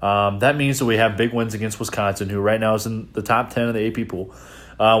 That means that we have big wins against Wisconsin, who right now is in the top 10 of the AP pool.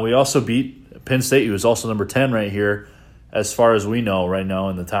 We also beat Penn State, who is also number 10 right here, as far as we know right now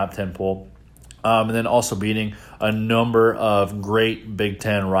in the top 10 pool. And then also beating a number of great Big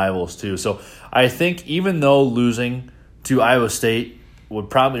Ten rivals too. So I think even though losing to Iowa State would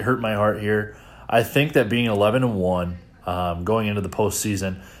probably hurt my heart here, I think that being 11-1 going into the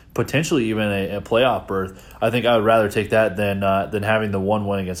postseason, potentially even a playoff berth, I think I would rather take that than having the 1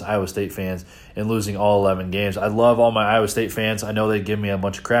 win against Iowa State fans and losing all 11 games. I love all my Iowa State fans. I know they give me a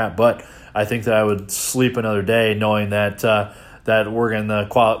bunch of crap, but I think that I would sleep another day knowing that we're in the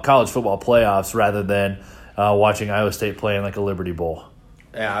college football playoffs rather than watching Iowa State play in like a Liberty Bowl.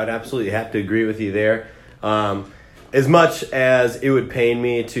 Yeah, I would absolutely have to agree with you there. As much as it would pain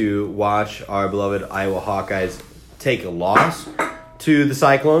me to watch our beloved Iowa Hawkeyes take a loss to the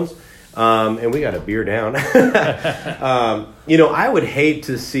Cyclones, and we got a beer down. I would hate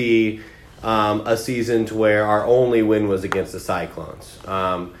to see a season to where our only win was against the Cyclones.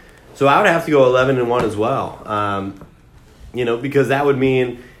 So I would have to go 11-1 as well. Because that would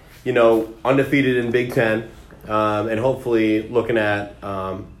mean, undefeated in Big Ten, and hopefully looking at,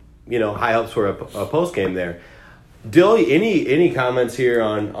 high hopes for a post game there. Dill, any comments here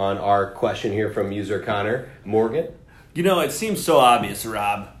on our question here from user Connor Morgan? It seems so obvious,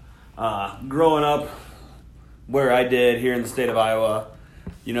 Rob. Growing up where I did here in the state of Iowa,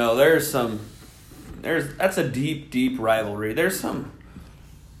 that's a deep, deep rivalry. There's some,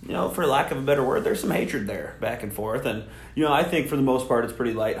 for lack of a better word, there's some hatred there back and forth. And, I think for the most part it's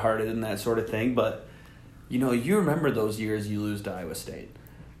pretty lighthearted and that sort of thing. But, you remember those years you lose to Iowa State.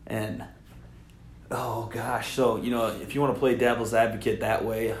 And, oh, gosh. So, if you want to play devil's advocate that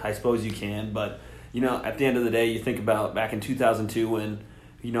way, I suppose you can. But, at the end of the day, you think about back in 2002 when,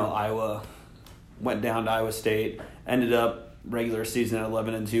 Iowa went down to Iowa State, ended up regular season at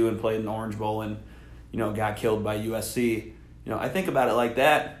 11-2 and played in the Orange Bowl and, got killed by USC. I think about it like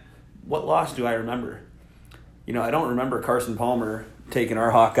that. What loss do I remember? I don't remember Carson Palmer taking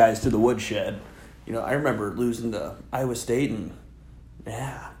our Hawkeyes to the woodshed. I remember losing to Iowa State and,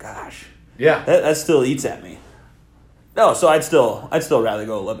 gosh. Yeah. That still eats at me. No, so I'd still rather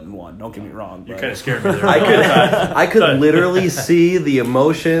go 11-1. Don't get me wrong. You kind of scared me there. I could literally see the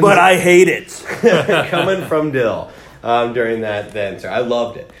emotions. But I hate it. coming from Dill during that answer. I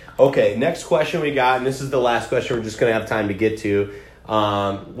loved it. Okay, next question we got, and this is the last question we're just going to have time to get to.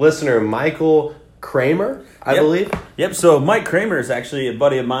 Listener Michael Kramer, I believe. Yep, so Mike Kramer is actually a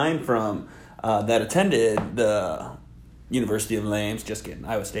buddy of mine from that attended the University of Lames. Just kidding,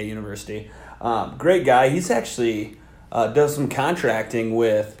 Iowa State University. Great guy. He's actually does some contracting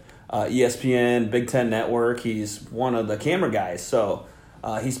with ESPN, Big Ten Network. He's one of the camera guys. So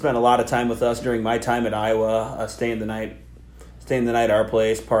he spent a lot of time with us during my time at Iowa, staying the night at our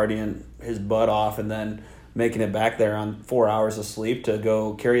place, partying his butt off, and then making it back there on 4 hours of sleep to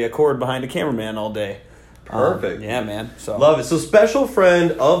go carry a cord behind a cameraman all day. Perfect. Yeah, man. So love it. So special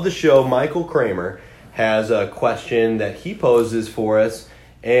friend of the show, Michael Kramer, has a question that he poses for us,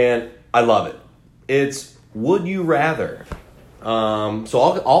 and I love it. It's, would you rather?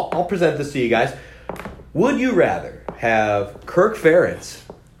 So I'll present this to you guys. Would you rather have Kirk Ferentz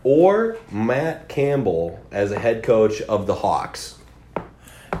or Matt Campbell as a head coach of the Hawks?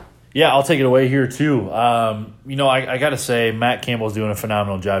 Yeah, I'll take it away here too. I got to say Matt Campbell's doing a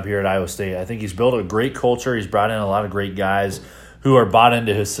phenomenal job here at Iowa State. I think he's built a great culture. He's brought in a lot of great guys who are bought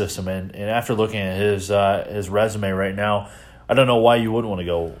into his system. And after looking at his resume right now, I don't know why you wouldn't want to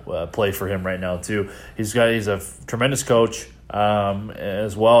go play for him right now too. He's a tremendous coach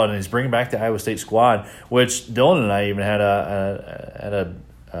as well, and he's bringing back the Iowa State squad, which Dylan and I even had a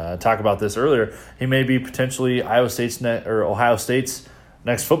talk about this earlier. He may be potentially Ohio State's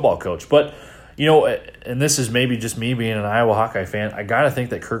next football coach, but. And this is maybe just me being an Iowa Hawkeye fan, I got to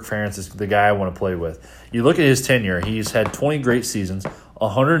think that Kirk Ferentz is the guy I want to play with. You look at his tenure, he's had 20 great seasons,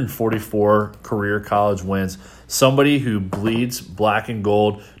 144 career college wins, somebody who bleeds black and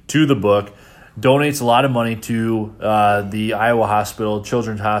gold to the book, donates a lot of money to the Iowa Hospital,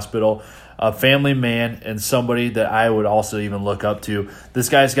 Children's Hospital, a family man, and somebody that I would also even look up to. This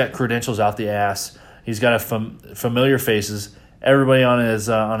guy's got credentials out the ass. He's got familiar faces. Everybody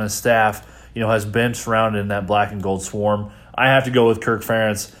on his staff has been surrounded in that black and gold swarm. I have to go with Kirk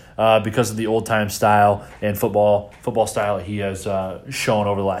Ferentz because of the old-time style and football style he has shown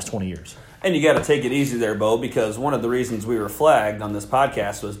over the last 20 years. And you got to take it easy there, Bo, because one of the reasons we were flagged on this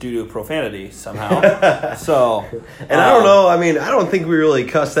podcast was due to profanity somehow. And I don't know. I mean, I don't think we really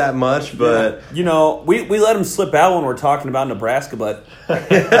cuss that much, but we let him slip out when we're talking about Nebraska. But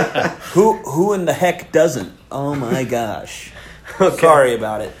who in the heck doesn't? Oh my gosh! Okay. Sorry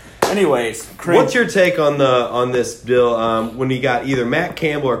about it. Anyways, what's your take on this, Bill? When you got either Matt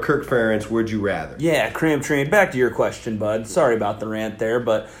Campbell or Kirk Ferentz, where'd you rather? Yeah, Cram Train. Back to your question, bud. Sorry about the rant there,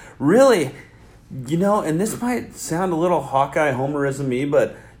 but really, and this might sound a little Hawkeye homerism-y,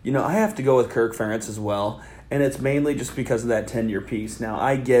 but I have to go with Kirk Ferentz as well, and it's mainly just because of that 10-year piece. Now,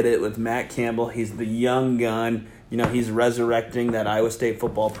 I get it with Matt Campbell. He's the young gun. He's resurrecting that Iowa State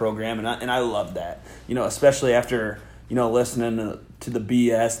football program, and I love that. Especially after listening to the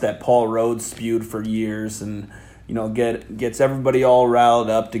BS that Paul Rhodes spewed for years, and gets everybody all riled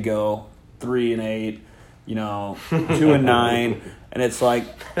up to go 3-8, 2-9, and it's like,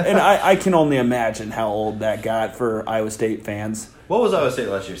 and I can only imagine how old that got for Iowa State fans. What was Iowa State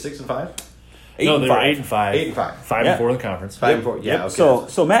last year? 6-5? No, they were 8-5. 8-5. 5-4 in the conference. 5-4. Yeah. Yep. Okay.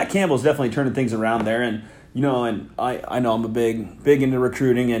 So Matt Campbell's definitely turning things around there, and and I know I'm a big into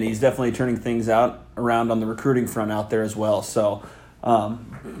recruiting, and he's definitely turning things around on the recruiting front out there as well. So,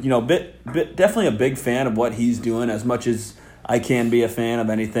 definitely a big fan of what he's doing, as much as I can be a fan of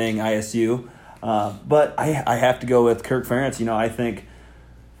anything ISU. But I have to go with Kirk Ferentz. I think,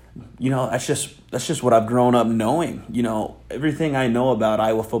 that's just what I've grown up knowing. Everything I know about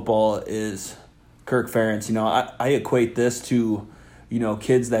Iowa football is Kirk Ferentz. I equate this to,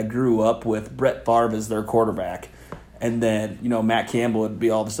 kids that grew up with Brett Favre as their quarterback. And then, Matt Campbell would be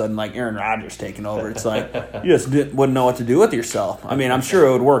all of a sudden like Aaron Rodgers taking over. It's like, you just wouldn't know what to do with yourself. I mean, I'm sure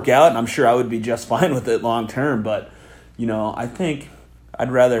it would work out, and I'm sure I would be just fine with it long term. But, I think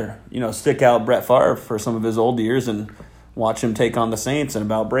I'd rather, stick out Brett Favre for some of his old years and watch him take on the Saints and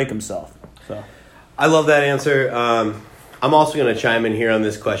about break himself. So, I love that answer. I'm also going to chime in here on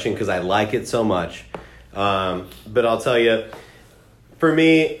this question because I like it so much. But I'll tell you, for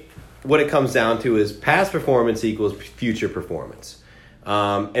me, what it comes down to is past performance equals future performance.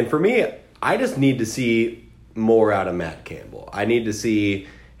 And for me, I just need to see more out of Matt Campbell. I need to see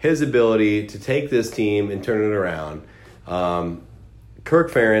his ability to take this team and turn it around.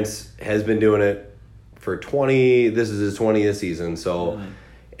 Kirk Ferentz has been doing it for this is his 20th season. So,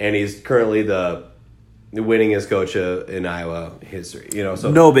 and he's currently the winningest coach in Iowa history.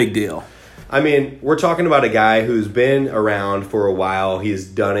 So no big deal. I mean, we're talking about a guy who's been around for a while. He's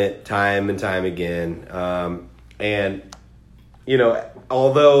done it time and time again. And,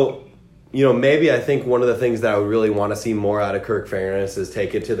 although, maybe I think one of the things that I would really want to see more out of Kirk Ferentz is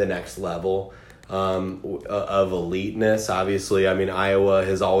take it to the next level of eliteness. Obviously, I mean, Iowa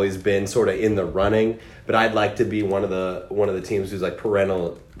has always been sort of in the running, but I'd like to be one of the teams who's like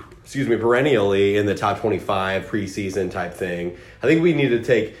perennially in the top 25 preseason type thing. I think we need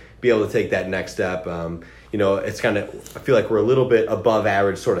to be able to take that next step. It's kind of, I feel like we're a little bit above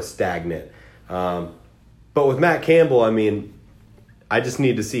average, sort of stagnant. But with Matt Campbell, I mean, I just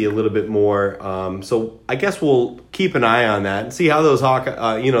need to see a little bit more. So I guess we'll keep an eye on that and see how those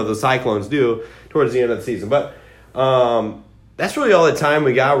the Cyclones do towards the end of the season. But that's really all the time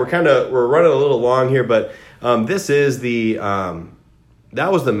we got. We're running a little long here, but this is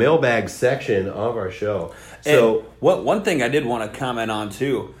that was the mailbag section of our show. So and one thing I did want to comment on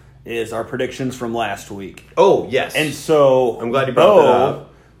too is our predictions from last week. Oh, yes. And so I'm glad you brought that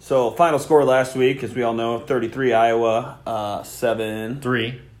up. So final score last week, as we all know, 33 Iowa, 7.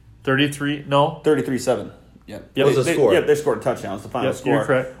 3. 33, no? 33-7. Yep. What was the score? They scored a touchdown. It's the final score. You're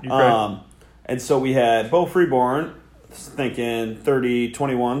correct. And so we had Bo Freeborn thinking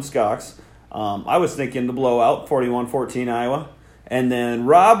 30-21 Skocks. I was thinking the blowout, 41-14 Iowa. And then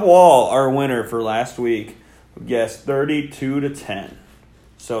Rob Wall, our winner for last week, guessed 32-10.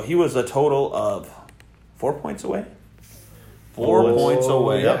 So he was a total of 4 points away. 4 points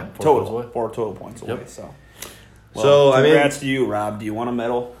away. Yeah, 4 total. points away. 4 total points away. Yep. So, congrats to you, Rob. Do you want a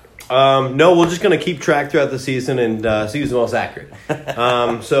medal? No, we're just going to keep track throughout the season and see who's the most accurate.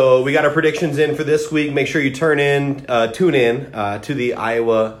 So we got our predictions in for this week. Make sure you tune in to the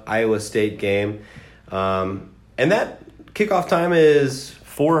Iowa State game. And that kickoff time is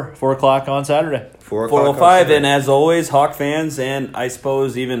 4 o'clock on Saturday. 4:05, and as always, Hawk fans and I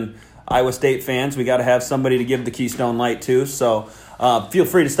suppose even Iowa State fans, we got to have somebody to give the Keystone Light to. So feel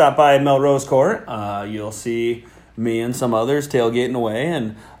free to stop by Melrose Court. You'll see me and some others tailgating away,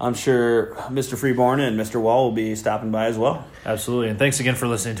 and I'm sure Mr. Freeborn and Mr. Wall will be stopping by as well. Absolutely, and thanks again for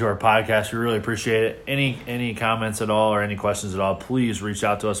listening to our podcast. We really appreciate it. Any comments at all or any questions at all, please reach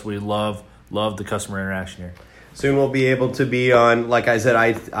out to us. We love the customer interaction here. Soon we'll be able to be on, like I said,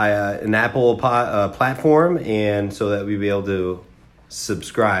 an Apple platform, and so that we'll be able to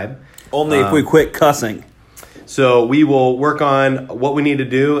subscribe. Only if we quit cussing. So we will work on what we need to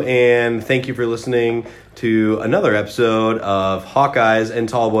do, and thank you for listening to another episode of Hawkeyes and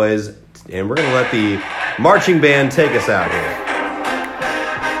Tallboys, and we're going to let the marching band take us out here.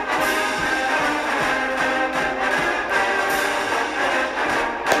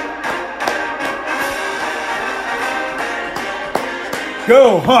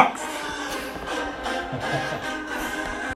 Go Hawks!